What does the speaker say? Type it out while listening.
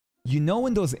You know,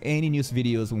 in those any news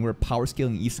videos when we're power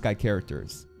scaling isekai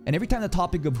characters, and every time the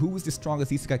topic of who is the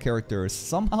strongest isekai character,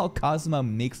 somehow Kazuma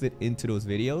makes it into those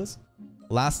videos.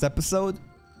 Last episode,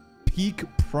 peak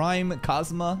prime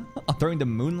Kazuma during the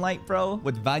moonlight, bro,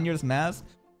 with Vanya's mask.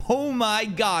 Oh my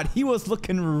god, he was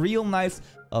looking real nice.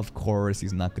 Of course,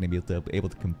 he's not going to be able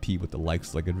to compete with the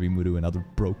likes like Rimuru and other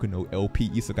broken LP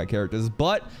isekai characters,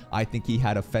 but I think he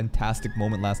had a fantastic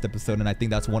moment last episode, and I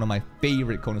think that's one of my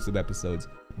favorite Konosuba episodes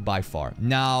by far.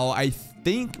 Now, I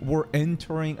think we're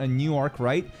entering a new arc,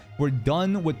 right? We're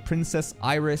done with Princess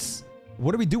Iris.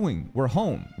 What are we doing? We're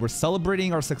home. We're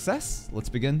celebrating our success. Let's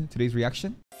begin today's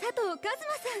reaction.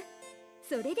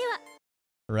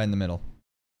 Right in the middle.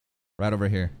 Right over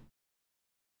here.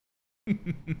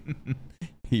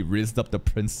 He rizzed up the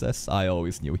princess. I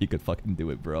always knew he could fucking do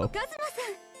it, bro.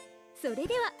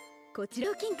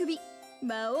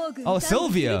 Oh,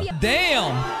 Sylvia.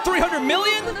 Damn. 300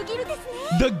 million?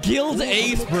 The guild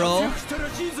ace, bro.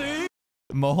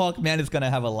 Mohawk Man is gonna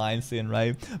have a line soon,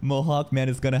 right? Mohawk Man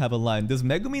is gonna have a line. Does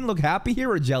Megumin look happy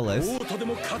here or jealous?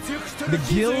 The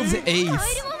guild's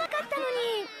ace.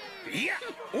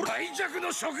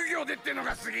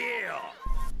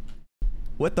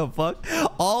 What the fuck?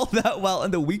 All that while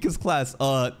in the weakest class.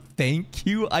 Thank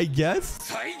you, I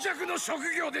guess?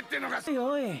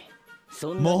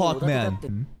 Mohawk Man.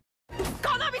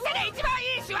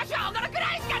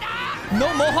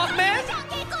 No Mohawk Man?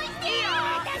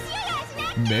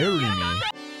 Marry me.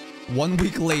 1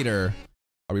 week later.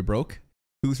 Are we broke?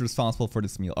 Who's responsible for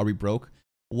this meal? Are we broke?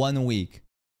 1 week.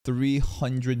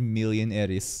 300 million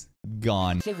eris.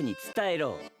 Gone. What's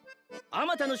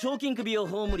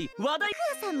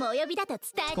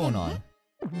going on?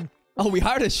 Oh, we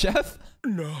hired a chef?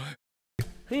 No.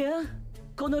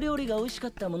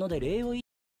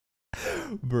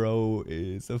 Bro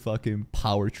is a fucking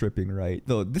power tripping, right?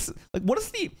 No, this like what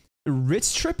is the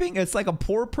rich tripping? It's like a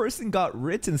poor person got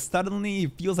rich and suddenly he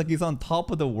feels like he's on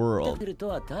top of the world.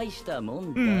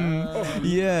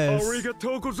 Yes.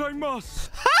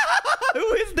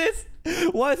 Who is this?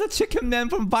 Why is a chicken man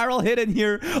from Viral Hit in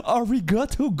here?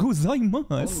 Arigato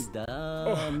gozaimasu.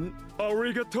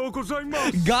 Arigato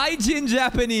gozaimasu. Gaijin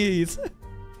Japanese.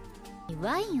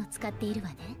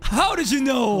 How did you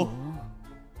know?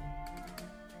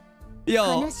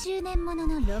 Yo.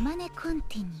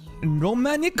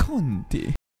 Romane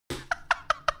Conti.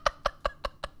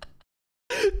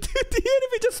 Dude, the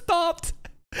enemy just stopped.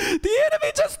 The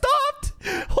enemy just stopped.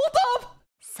 Hold up.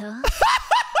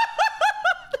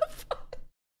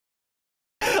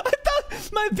 I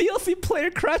thought my VLC player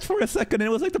crashed for a second and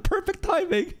it was like the perfect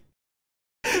timing.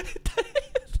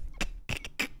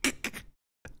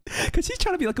 Because she's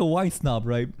trying to be like a wine snob,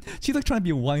 right? She's like trying to be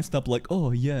a wine snob, like,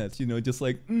 oh yes, you know, just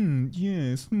like,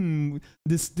 yes,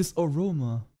 this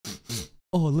aroma.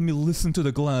 Oh, let me listen to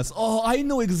the glass. Oh, I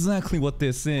know exactly what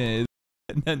this is.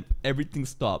 And then everything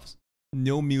stops.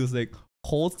 No music.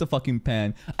 Holds the fucking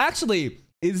pan. Actually,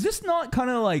 is this not kind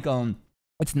of like,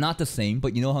 it's not the same,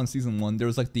 but you know how in season 1, there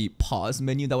was like the pause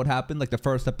menu that would happen? Like the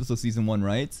first episode of season 1,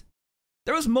 right?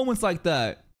 There was moments like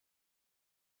that.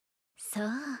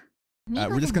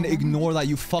 We're just gonna ignore that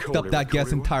you fucked up that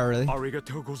guess entirely.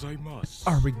 Arigato.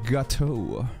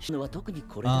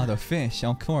 Ah, the fish.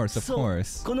 Of course, of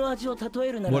course. What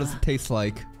does it taste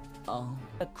like?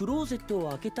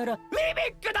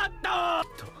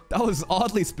 That was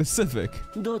oddly specific.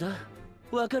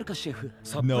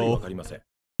 No.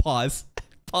 Pause.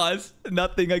 Pause.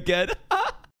 Nothing again.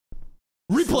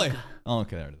 Replay. Oh,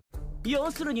 okay, there it is.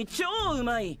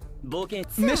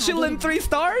 Michelin 3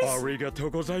 stars?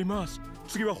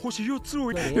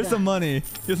 Here's some money.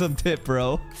 Here's some tip,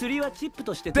 bro.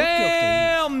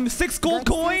 Damn! 6 gold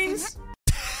coins?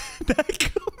 That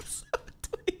comes up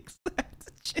to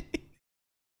exact change.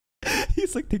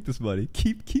 He's like, take this money.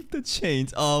 Keep the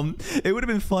change. It would have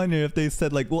been funnier if they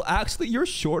said like, well, actually, you're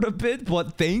short a bit,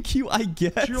 but thank you, I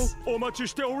guess.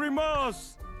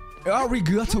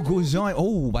 Arigato gozaimasu.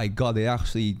 Oh my god, they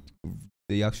actually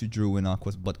drew in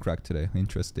Aqua's butt crack today.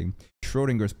 Interesting.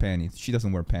 Schrodinger's panties. She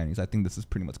doesn't wear panties. I think this is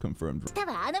pretty much confirmed.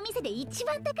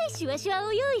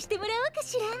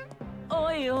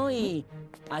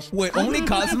 Wait, only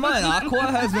Kazuma and Aqua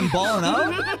has been balling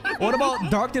out? What about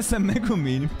Darkness and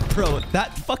Megumin? Bro,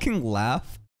 that fucking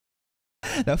laugh.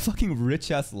 That fucking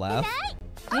rich ass laugh.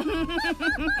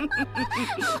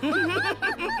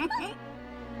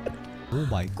 Oh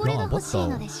my god, what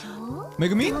the?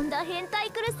 Megumi?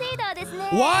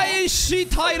 Why is she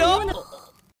tied up?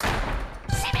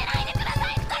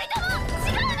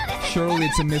 Surely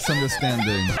it's a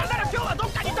misunderstanding.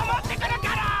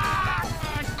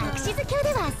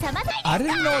 I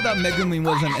didn't know that Megumi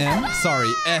was an M.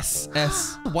 Sorry, S.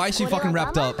 Why is she fucking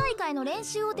wrapped up?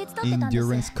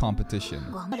 Endurance competition.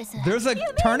 There's a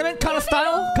tournament kind of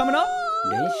style coming up?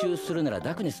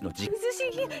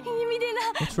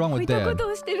 What's wrong with Dad?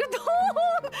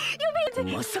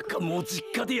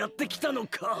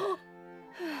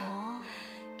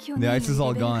 The ice is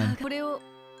all gone.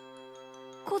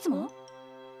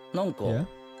 Yeah?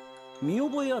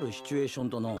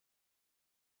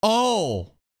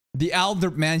 Oh! The Elder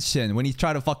Mansion, when he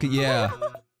tried to fucking... Yeah.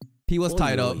 He was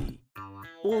tied up.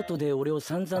 Trying to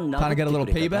get a little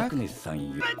payback?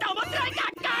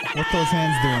 What those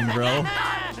hands doing, bro?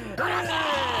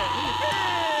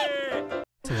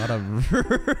 It's a lot of...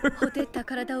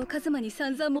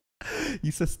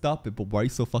 He said stop it, but why are you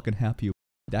so fucking happy?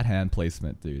 That hand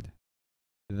placement, dude.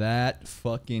 That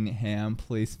fucking hand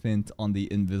placement on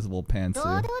the invisible pantsu.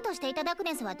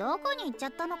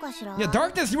 Yeah,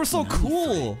 Darkness, you were so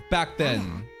cool back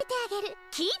then.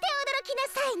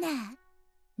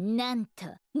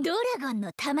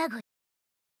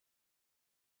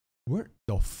 Where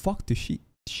the fuck did she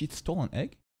stole an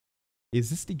egg? Is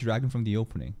this the dragon from the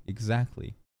opening?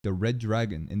 Exactly. The red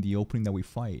dragon in the opening that we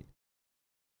fight.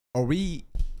 We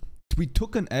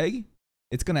took an egg,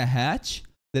 it's gonna hatch,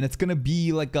 then it's gonna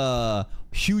be like a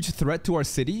huge threat to our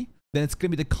city. Then it's gonna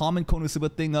be the common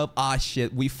Konosuba thing of, ah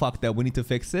shit, we fucked up, we need to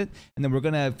fix it. And then we're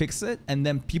gonna fix it, and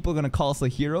then people are gonna call us a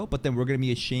hero, but then we're gonna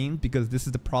be ashamed because this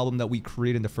is the problem that we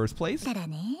created in the first place.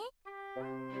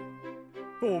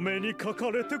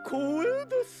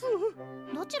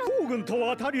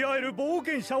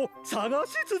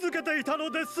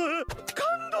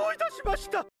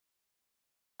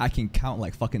 I can count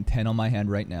like fucking 10 on my hand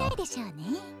right now. Are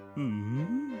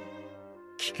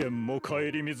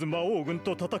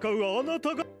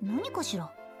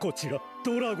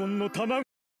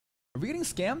we getting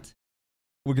scammed?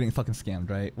 We're getting fucking scammed,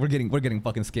 right? We're getting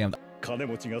fucking scammed. For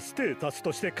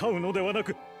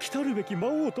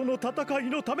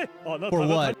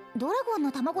what?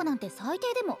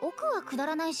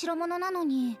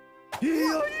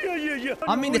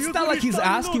 I mean, it's not like he's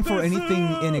asking for anything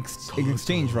in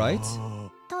exchange, right?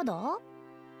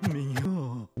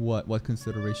 What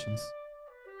considerations?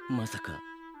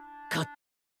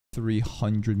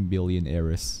 300 million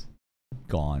heiress.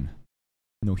 Gone.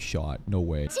 No shot. No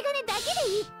way.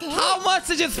 How much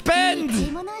did you spend?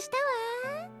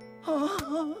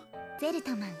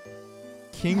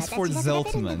 Kings for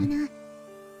Zeltman.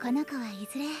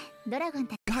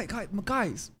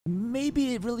 Guys,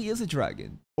 maybe it really is a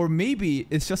dragon. Or maybe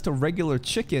it's just a regular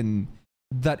chicken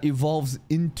that evolves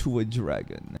into a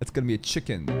dragon. It's gonna be a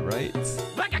chicken, right?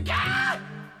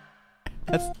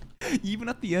 That's even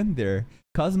at the end there.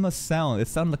 Kazuma's sound, it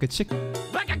sounded like a chicken.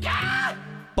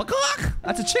 Bakalak!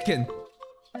 That's a chicken.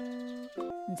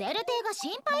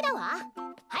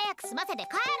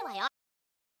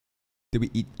 Did we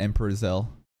eat Emperor Zell?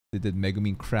 Did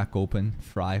Megumin crack open?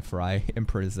 Fry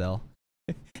Emperor Zell.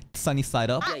 Sunny side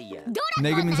up.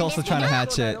 Megumin's also trying to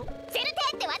hatch it.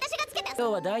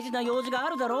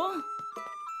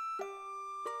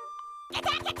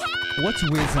 What's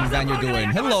Wiz and Vanya doing?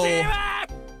 Hello!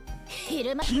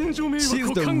 She's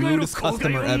the rudest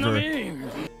customer ever.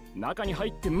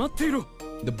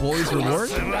 The boys' reward?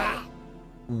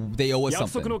 They owe us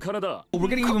something. Oh, we're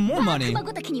getting even more money.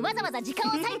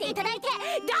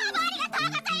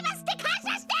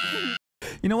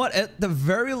 You know what? At the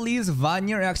very least,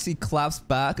 Vanya actually claps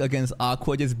back against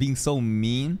Aqua just being so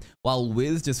mean, while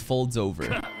Wiz just folds over.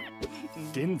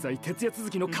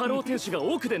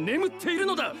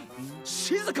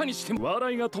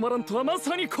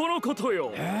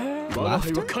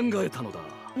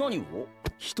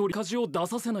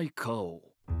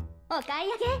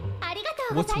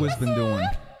 What's Wiz been doing?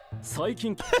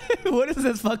 What is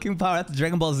this fucking power? That's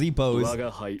Dragon Ball Z pose.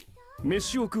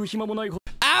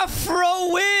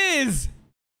 Afro Wiz!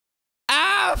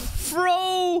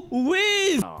 Afro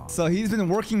Wiz! So he's been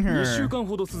working her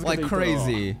like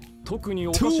crazy. 2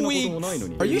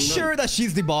 weeks? Are you sure that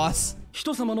she's the boss?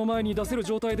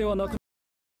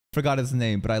 Forgot his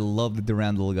name, but I love the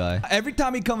Durandal guy. Every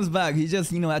time he comes back, he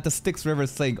just, at the Styx River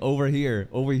saying, over here,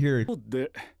 over here.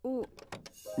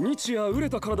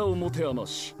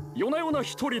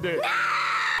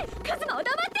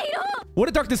 What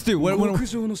did Darkness do?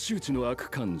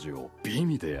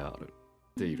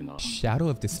 Shadow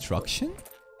of Destruction?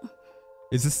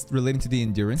 Is this relating to the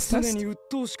endurance test?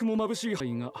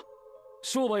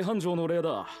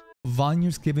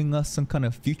 Vanya's giving us some kind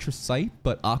of future sight,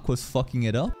 but Aqua's fucking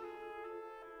it up?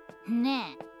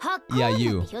 Yeah,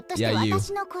 you.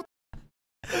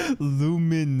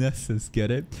 Luminescence,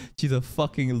 get it? She's a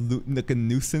fucking like a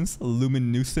nuisance, a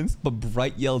lumin nuisance, but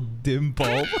bright yellow dim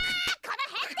bulb.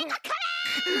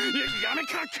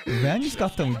 Man, you've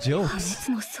got them jokes.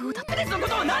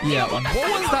 Yeah, what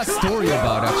was that story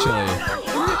about, actually?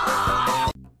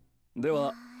 で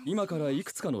は、今からい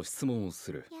くつかの質問を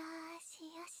する。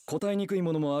答えにくい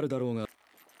ものもあるだろうが。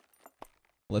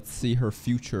Let's see her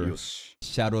future.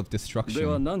 Shadow of destruction. で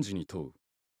は何時に問う?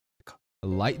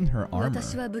 Lighten her armor.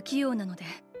 私は不器用なので、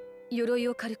鎧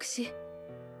を軽くし、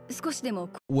少しでも。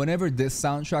Whenever this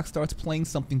soundtrack starts playing,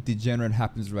 something degenerate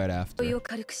happens right after. 鎧を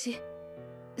軽くし、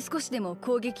少しでも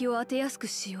攻撃を当てやすく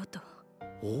しようと。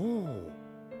おお。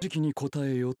時期に答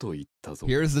えよと言ったぞ。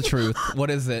Here's the truth.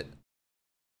 What is it?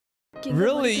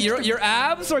 Really? Your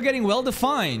abs are getting well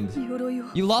defined.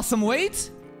 You lost some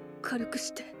weight? 軽く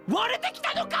して。割れてき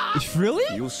たのか?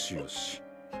 Really? よしよし。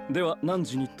では何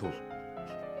時に問う?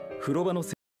 風呂場の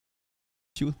She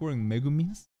was wearing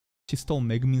Megumin's? She stole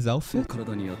Megumin's outfit?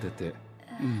 体に当てて。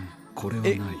これはな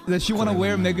い。Does she want to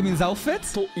wear Megumin's outfit?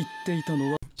 と言っていた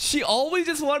のは。She always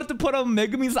just wanted to put on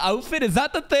Megumin's outfit? Is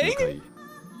that the thing?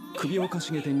 首をか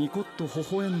しげてニコッと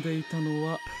微笑んでいたの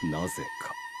はなぜ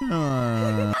か。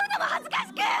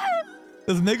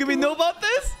Does Megumin know about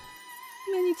this?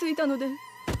 目についたので、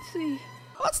つい。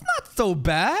That's not so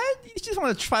bad. You just want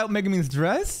to try out Megumin's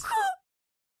dress? こんな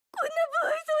不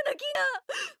愛想な気が。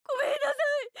ごめんなさ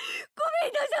い。ご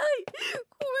めんなさい。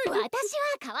ごめん。私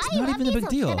は可愛いワンピースを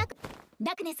着ただけ。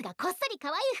ダクネスがこっそり可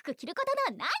愛い服着るこ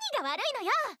との何が悪いの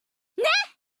よ。ね。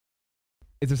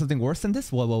Is there something worse than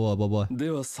this? What? で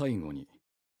は最後に、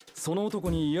その男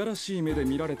にいやらしい目で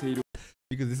見られている。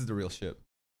Because this is the real ship.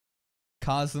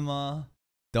 Kazuma,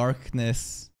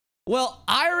 Darkness. Well,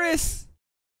 Iris,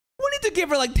 we need to give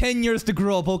her like 10 years to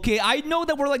grow up, okay? I know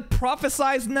that we're like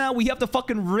prophesized now. We have the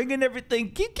fucking ring and everything.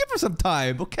 Give her some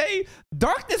time, okay?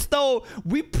 Darkness, though,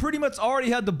 we pretty much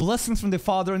already had the blessings from the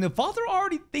father, and the father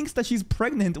already thinks that she's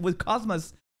pregnant with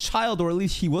Kazuma's child, or at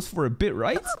least she was for a bit,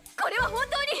 right? これは本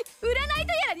当に占い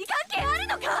とやらに関係ある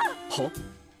のか?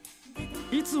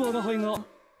 いつ我が輩が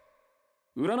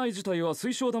占い自体は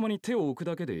水晶玉に手を置く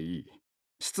だけでいい。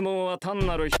質問は単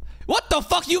なる。 What the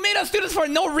fuck? You made us do this for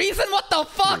no reason? What the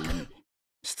fuck?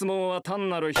 質問は単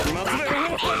なる暇つぶ。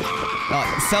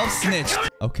Self-snitched.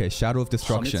 Okay, Shadow of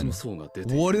Destruction.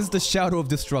 What is the Shadow of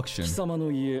Destruction? 貴様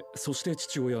の家、そして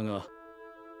父親が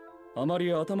あま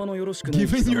り頭のよろしくない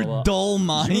貴 Given 様 your は dull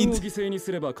自分を mind, 犠牲に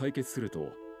すれば解決すると。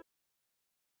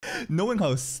 knowing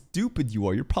how stupid you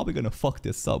are, you're probably gonna fuck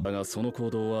this up. だがその行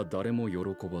動は誰も喜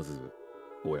ばず、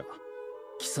おや、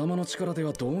貴様の力で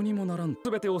はどうにもならん。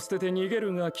すべてを捨てて逃げ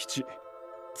るが吉。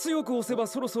強く押せば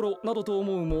そろそろなどと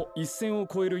思うも一線を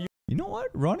越える。You know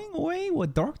what? Running away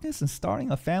with darkness and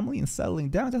starting a family and settling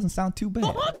down doesn't sound too bad.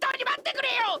 本当に待ってくれ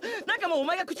よ。なんかもうお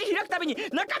前が口開くたびに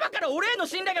仲間から俺への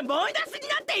信頼がマイナスに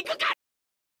なっていくか。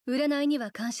占いには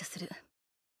感謝する。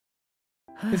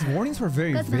 His warnings were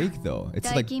very vague though.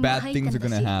 It's like bad things are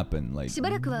gonna happen. Like, しば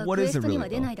らくは what クエ is ス it トに really は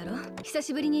出ない though? だろ。久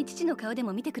しぶりに父の顔で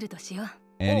も見てくるとしよう。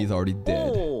 And he's already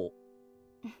dead. おう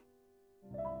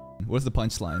What's the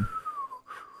punchline?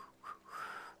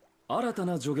 新た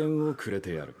な助言をくれ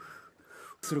てやる。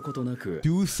することなく、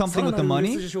 Do something with the さらなる money? 売れ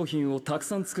筋商品をたく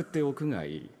さん作っておくが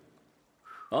いい。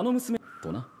あの娘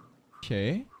とな。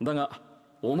 Okay. だが、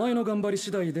お前の頑張り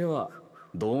次第では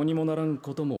どうにもならん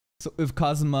ことも。 So if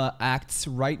Kazuma acts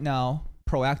right now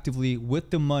proactively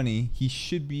with the money, he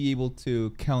should be able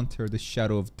to counter the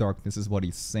shadow of darkness is what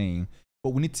he's saying.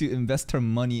 But we need to invest our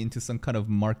money into some kind of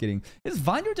marketing. Is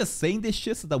Viner just saying this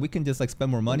shit so that we can just like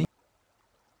spend more money?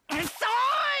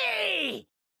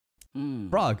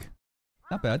 Frog.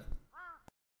 Not bad.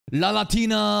 La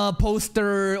Latina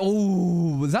poster.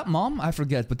 Oh, was that mom? I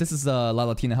forget, but this is a La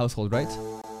Latina household, right?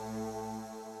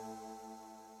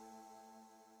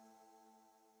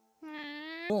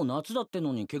 もう夏だって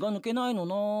のに毛が抜けないの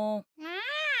な。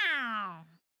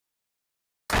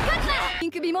ピ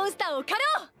ンクビモンスターを狩ろ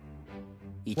う。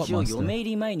一応嫁入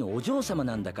り前のお嬢様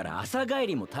なんだから朝帰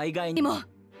りも大概にも。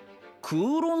ク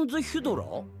ーロンズヒュドラ？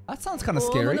 That sounds kind of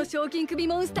大 scary. 物賞金首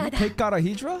モンスターだ。 Take out a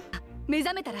Hydra? 目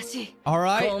覚めたらしい。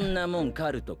 Alright. こんなもん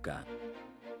狩るとか。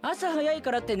朝早い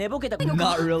からって寝ぼけたこと。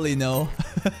 Not really, no.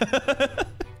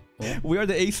 We are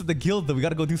the ace of the guild, though. We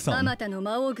gotta go do あ something. またの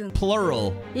魔王軍。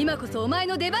 Plural. 今こそお前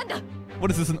の出番だ。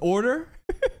 What is this, an order?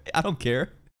 I don't care. っ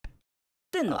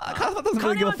てんの。 Kazuma doesn't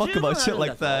really give a fuck about shit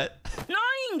like that. な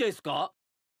いんですか？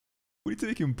 We need to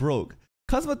make him broke.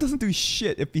 Kazuma doesn't do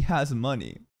shit if he has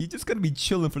money. He's just gonna be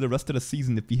chilling for the rest of the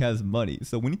season if he has money.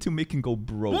 So we need to make him go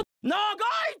broke. 長い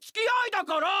付き合いだ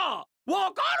からわかる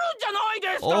んじゃない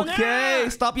ですかね。 Okay,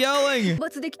 stop yelling.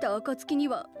 罰できた暁に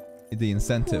は the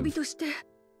incentive.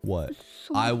 What?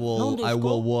 I will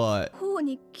what?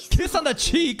 Kiss on the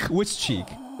cheek! Which cheek?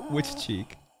 Which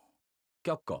cheek?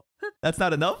 That's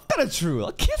not enough? That's not true.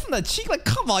 A kiss on the cheek? Like,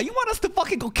 come on, you want us to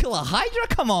fucking go kill a Hydra?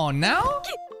 Come on now?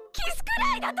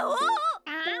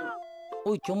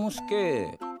 おい、キョモス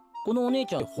ケ。このお姉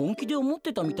ちゃん本気で思っ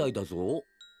てたみたいだぞ。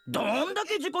どんだ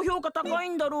け自己評価高い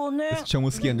んだろうね。Does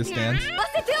Chomuski understand?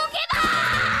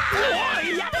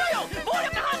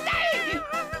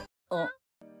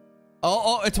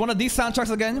 Oh, it's one of these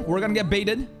soundtracks again. We're gonna get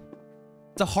baited.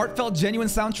 It's a heartfelt, genuine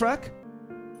soundtrack.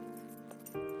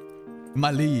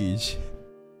 My liege.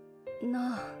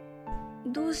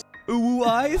 Ooh,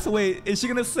 eyes? Wait, is she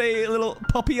gonna say little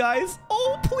puppy eyes?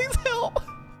 Oh, please help.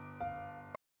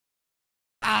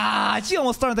 Ah, she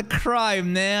almost started to cry,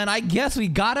 man. I guess we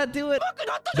gotta do it.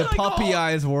 The puppy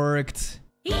eyes worked.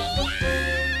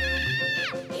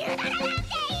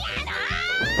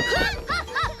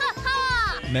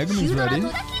 Megumin's ready.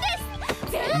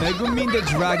 Megumin the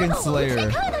Dragon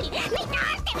Slayer.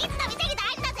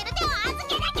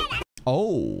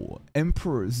 Oh,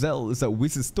 Emperor Zell is at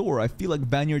Wiz's store. I feel like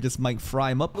Vanyar just might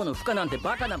fry him up. What, you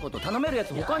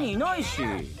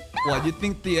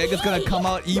think the egg is gonna come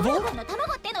out evil?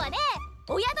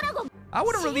 I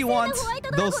wouldn't really want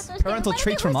those parental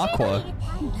traits from Aqua.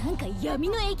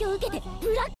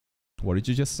 What did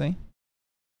you just say?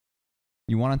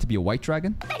 You want it to be a white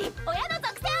dragon?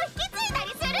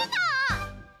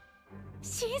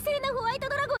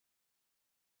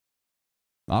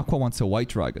 Aqua wants a white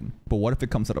dragon, but what if it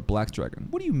comes out a black dragon?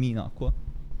 What do you mean, Aqua?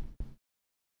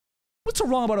 What's so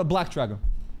wrong about a black dragon?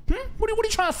 What are you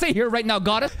trying to say here right now,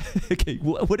 goddess? Okay,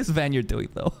 what is Vanyar doing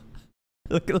though?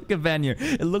 Look at Vanyar.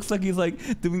 It looks like he's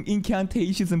like doing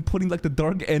incantations and putting like the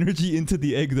dark energy into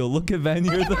the egg though. Look at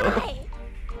Vanyar though.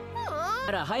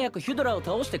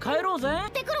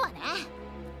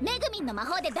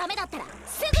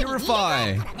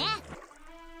 Purify!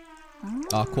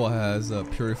 Aqua has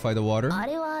purified the water.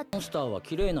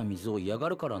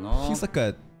 She's like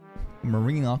a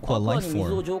marine aqua life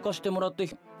form. Hydra,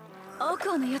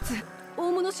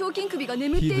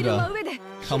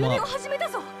 come up.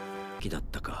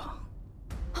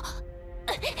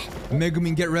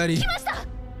 Megumin, get ready.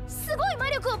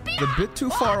 A bit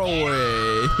too far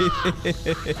away.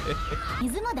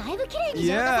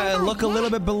 Yeah, look a little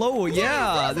bit below.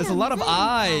 Yeah, there's a lot of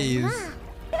eyes.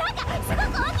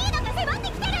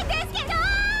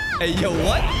 Hey, yo,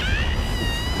 what?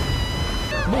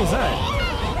 What was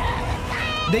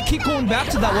that? They keep going back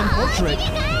to that one portrait.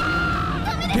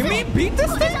 Can we beat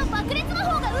this thing?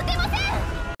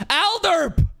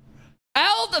 Alderp!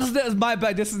 Alderp! My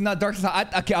bad, this is not Dark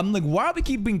Side. Okay, I'm like, why are we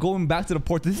keep going back to the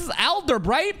portrait? This is Alderp,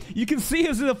 right? You can see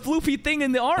his the floofy thing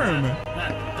in the arm.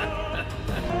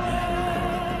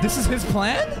 This is his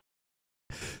plan?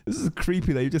 This is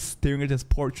creepy that you're just staring at this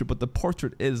portrait, but the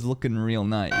portrait is looking real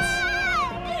nice.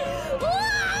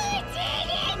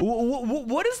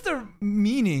 What is the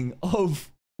meaning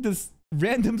of this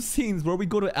random scenes where we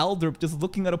go to Alderp just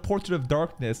looking at a portrait of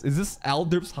darkness? Is this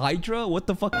Alderp's Hydra? What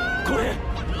the fuck?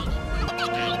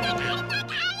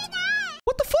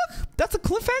 What the fuck? That's a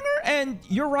cliffhanger? And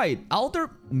you're right.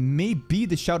 Alderp may be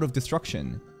the Shadow of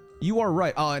Destruction. You are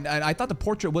right. Oh, and I thought the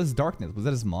portrait was darkness. Was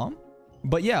that his mom?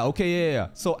 But yeah, okay, yeah.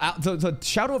 So the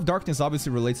Shadow of Darkness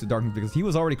obviously relates to darkness because he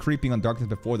was already creeping on darkness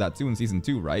before that too in season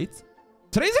 2, right?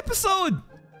 Today's episode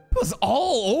was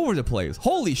all over the place.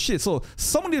 Holy shit. So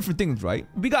many different things, right?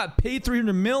 We got paid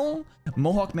 300 mil.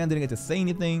 Mohawk Man didn't get to say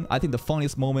anything. I think the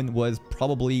funniest moment was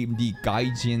probably the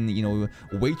Gaijin, you know,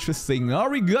 waitress saying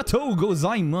 "Arigato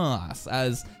gozaimasu"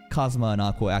 as Kazuma and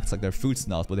Aqua acts like they're food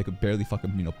snobs, but they could barely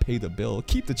fucking, you know, pay the bill.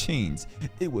 Keep the change.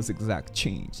 It was exact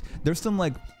change. There's some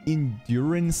like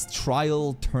endurance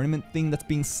trial tournament thing that's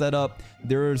being set up.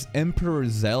 There's Emperor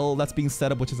Zell that's being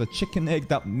set up, which is a chicken egg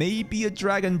that may be a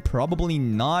dragon, probably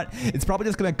not. It's probably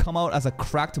just gonna come out as a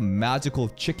cracked magical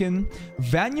chicken.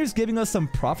 Vanyar's giving us some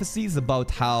prophecies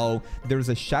about how there's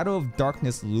a shadow of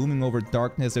darkness looming over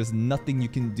darkness. There's nothing you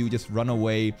can do, just run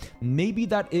away. Maybe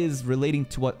that is relating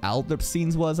to what Alderp's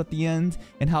scenes was at the end,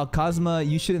 and how Kazuma,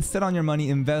 you shouldn't sit on your money,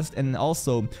 invest, and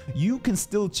also you can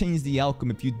still change the outcome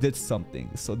if you did something.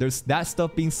 So there's that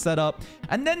stuff being set up,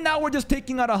 and then now we're just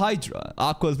taking out a Hydra.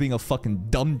 Aqua's being a fucking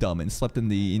dum-dum and slept in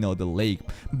the, you know, the lake,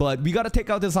 but we gotta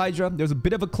take out this Hydra. There's a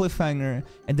bit of a cliffhanger,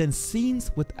 and then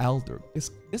scenes with Alderp.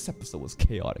 This episode was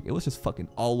chaotic. It was just fucking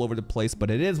all over the place, but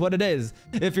it is what it is.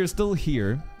 If you're still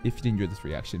here, if you enjoyed this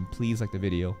reaction, please like the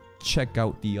video, check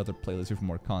out the other playlist here for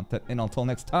more content, and until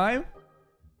next time,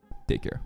 take care.